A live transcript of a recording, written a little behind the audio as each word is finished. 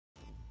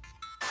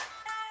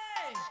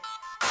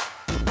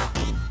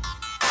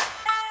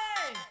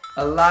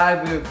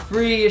Alive and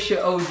free, it's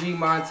your OG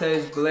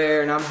Montez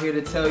Blair, and I'm here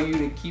to tell you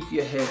to keep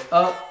your head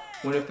up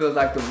when it feels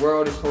like the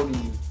world is holding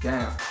you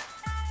down.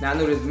 Now I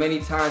know there's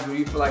many times where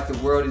you feel like the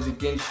world is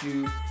against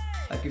you,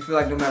 like you feel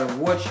like no matter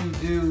what you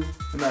do,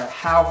 no matter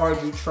how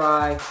hard you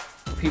try,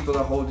 people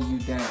are holding you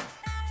down.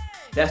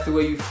 That's the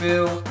way you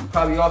feel. You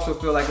probably also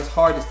feel like it's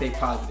hard to stay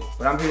positive,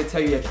 but I'm here to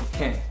tell you that you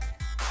can.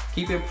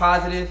 Keeping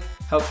positive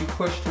helps you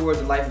push towards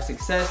a life of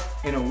success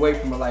and away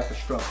from a life of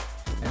struggle.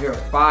 And here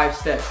are 5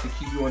 steps to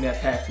keep you on that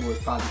path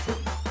towards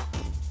positivity.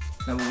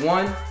 Number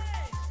 1,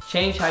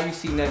 change how you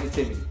see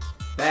negativity.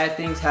 Bad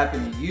things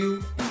happen to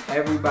you and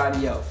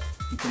everybody else.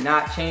 You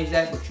cannot change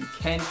that, but you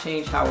can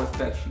change how it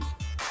affects you.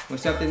 When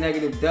something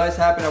negative does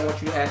happen, I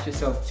want you to ask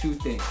yourself 2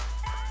 things.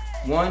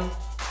 1,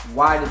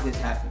 why does this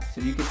happen?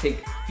 So you can take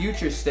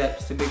future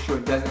steps to make sure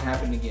it doesn't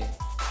happen again.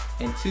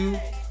 And 2,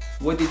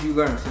 what did you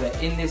learn? So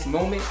that in this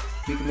moment,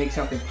 we can make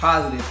something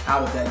positive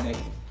out of that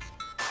negative.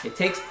 It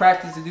takes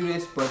practice to do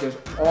this, but there's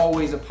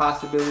always a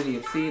possibility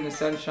of seeing the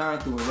sunshine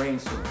through a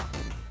rainstorm.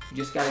 You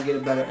just gotta get a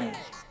better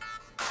angle.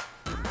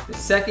 The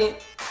second,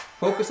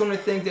 focus on the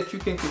things that you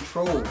can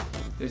control.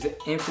 There's an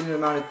infinite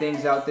amount of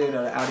things out there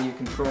that are out of your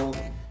control,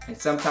 and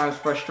sometimes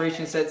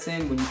frustration sets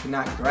in when you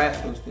cannot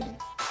grasp those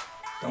things.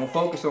 Don't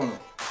focus on them.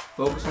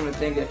 Focus on the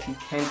things that you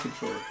can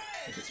control.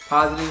 If it's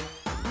positive,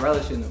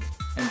 relish in them,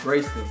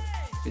 embrace them.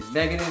 If it's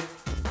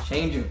negative,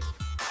 change them,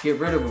 get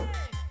rid of them.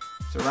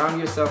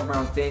 Surround yourself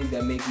around things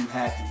that make you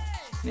happy.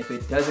 And if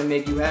it doesn't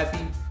make you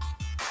happy,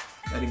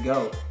 let it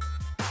go.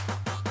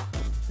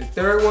 The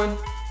third one,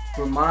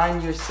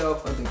 remind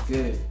yourself of the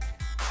good.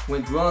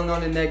 When dwelling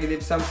on the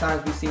negative,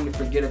 sometimes we seem to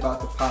forget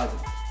about the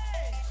positive.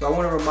 So I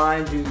want to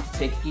remind you to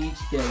take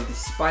each day,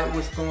 despite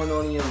what's going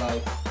on in your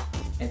life,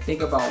 and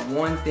think about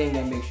one thing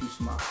that makes you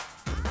smile.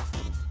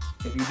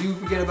 If you do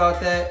forget about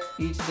that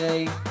each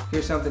day,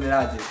 here's something that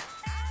I do.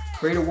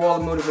 Create a wall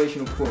of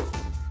motivational quotes.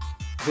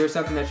 If here's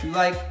something that you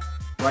like,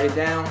 write it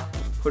down,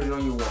 put it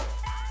on your wall.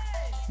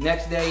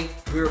 Next day,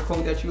 hear a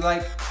quote that you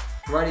like,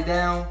 write it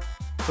down,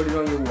 put it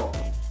on your wall.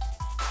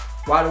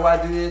 Why do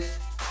I do this?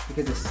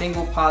 Because a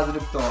single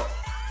positive thought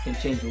can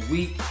change a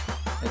week,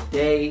 a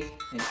day,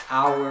 an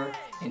hour,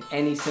 and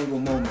any single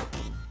moment.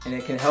 And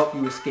it can help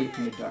you escape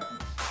from the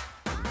darkness.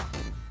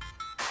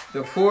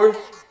 The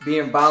fourth,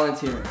 being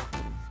volunteering.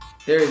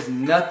 There is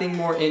nothing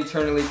more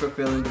internally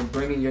fulfilling than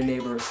bringing your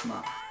neighbor a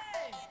smile.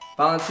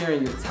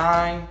 Volunteering your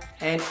time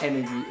and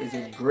energy is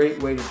a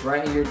great way to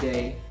brighten your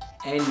day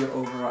and your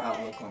overall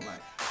outlook on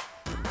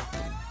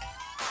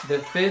life. The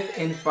fifth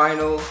and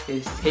final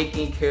is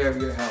taking care of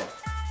your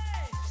health.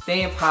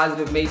 Staying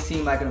positive may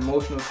seem like an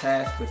emotional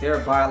task, but there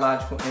are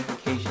biological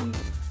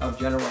implications of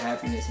general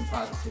happiness and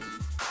positivity.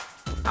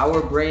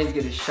 Our brains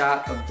get a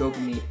shot of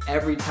dopamine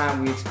every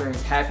time we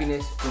experience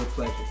happiness or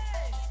pleasure.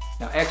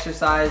 Now,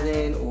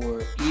 exercising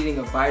or eating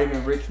a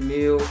vitamin-rich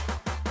meal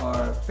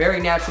are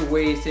very natural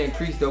ways to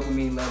increase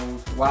dopamine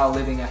levels while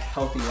living a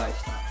healthy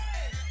lifestyle.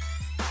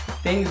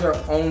 Things are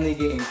only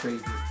getting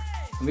crazier,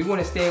 and we want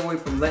to stay away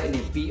from letting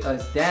it beat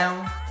us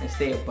down and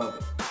stay above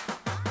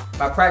it.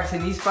 By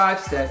practicing these 5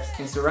 steps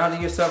and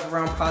surrounding yourself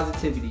around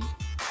positivity,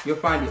 you'll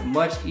find it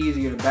much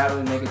easier to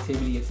battle the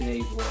negativity of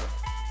today's world.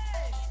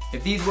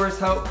 If these words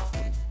help,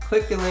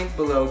 click the link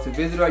below to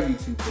visit our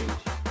YouTube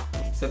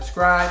page.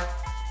 Subscribe,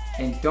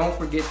 and don't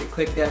forget to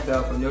click that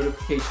bell for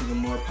notifications when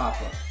more pop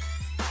up.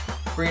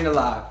 Free and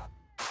alive.